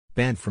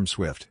Banned from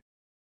Swift.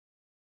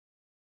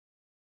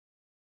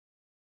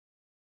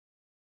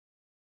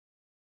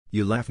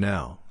 You laugh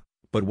now,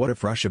 but what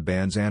if Russia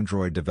bans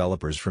Android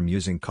developers from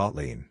using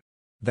Kotlin?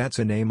 That's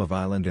a name of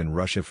island in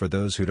Russia for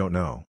those who don't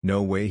know.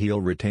 No way he'll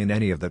retain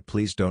any of that.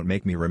 Please don't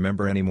make me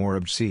remember any more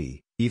of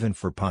C, even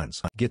for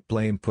puns. Git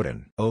blame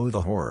Putin. Oh,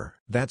 the horror.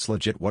 That's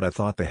legit what I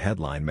thought the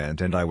headline meant,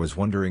 and I was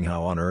wondering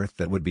how on earth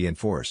that would be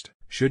enforced.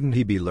 Shouldn't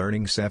he be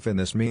learning Ceph in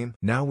this meme?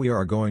 Now we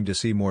are going to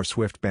see more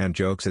Swift ban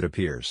jokes, it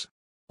appears.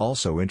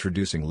 Also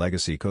introducing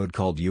legacy code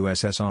called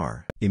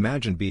USSR.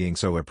 Imagine being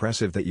so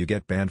oppressive that you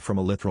get banned from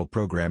a literal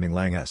programming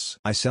language.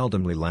 I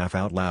seldomly laugh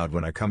out loud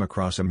when I come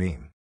across a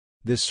meme.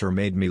 This sir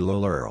made me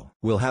lol.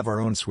 We'll have our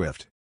own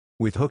Swift.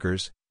 With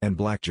hookers, and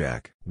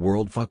blackjack.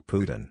 World fuck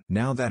Putin.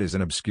 Now that is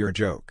an obscure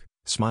joke.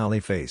 Smiley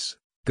face.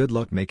 Good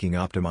luck making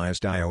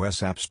optimized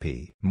iOS apps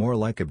p. More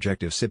like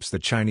Objective-C's, the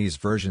Chinese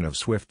version of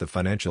Swift, the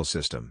financial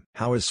system.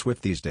 How is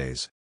Swift these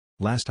days?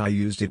 Last I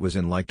used it was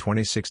in like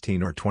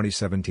 2016 or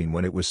 2017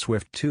 when it was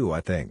Swift 2,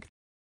 I think.